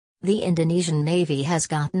The Indonesian Navy has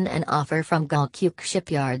gotten an offer from Golcük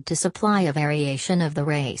Shipyard to supply a variation of the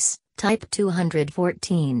Reis, Type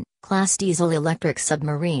 214, class diesel-electric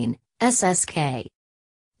submarine, SSK.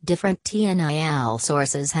 Different TNI-AL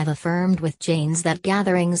sources have affirmed with Janes that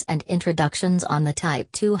gatherings and introductions on the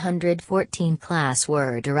Type 214 class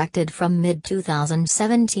were directed from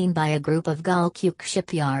mid-2017 by a group of Golcük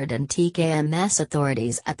Shipyard and TKMS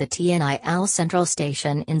authorities at the TNI-AL Central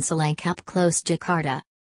Station in Cilangkap close Jakarta.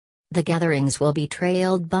 The gatherings will be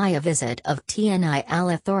trailed by a visit of TNI-AL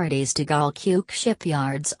authorities to Golcük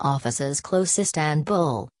Shipyard's offices close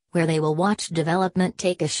Istanbul, where they will watch development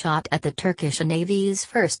take a shot at the Turkish Navy's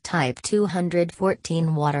first Type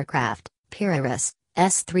 214 watercraft, Pirireis,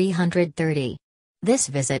 S-330. This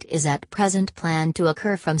visit is at present planned to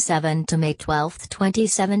occur from 7 to May 12,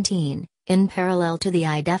 2017, in parallel to the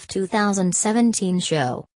IDEF 2017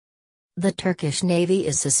 show. The Turkish Navy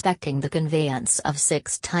is suspecting the conveyance of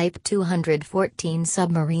 6 Type 214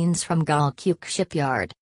 submarines from Golcük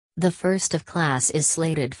Shipyard. The first of class is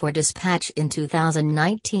slated for dispatch in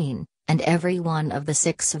 2019, and every one of the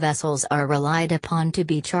 6 vessels are relied upon to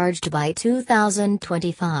be charged by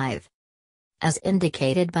 2025. As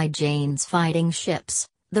indicated by Jane's fighting ships,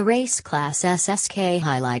 the Reis class SSK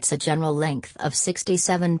highlights a general length of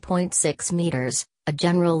 67.6 meters, a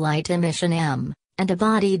general light emission M, and a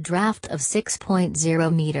body draft of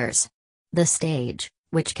 6.0 meters. The stage,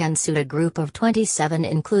 which can suit a group of 27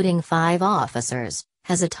 including 5 officers,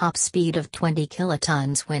 has a top speed of 20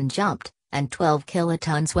 kilotons when jumped, and 12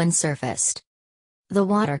 kilotons when surfaced. The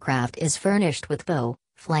watercraft is furnished with bow,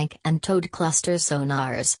 flank and towed cluster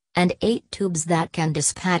sonars, and 8 tubes that can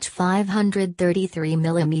dispatch 533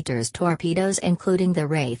 mm torpedoes including the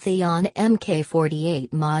Raytheon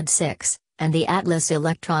Mk48 Mod 6, and the Atlas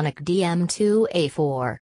Electronic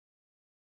DM2A4.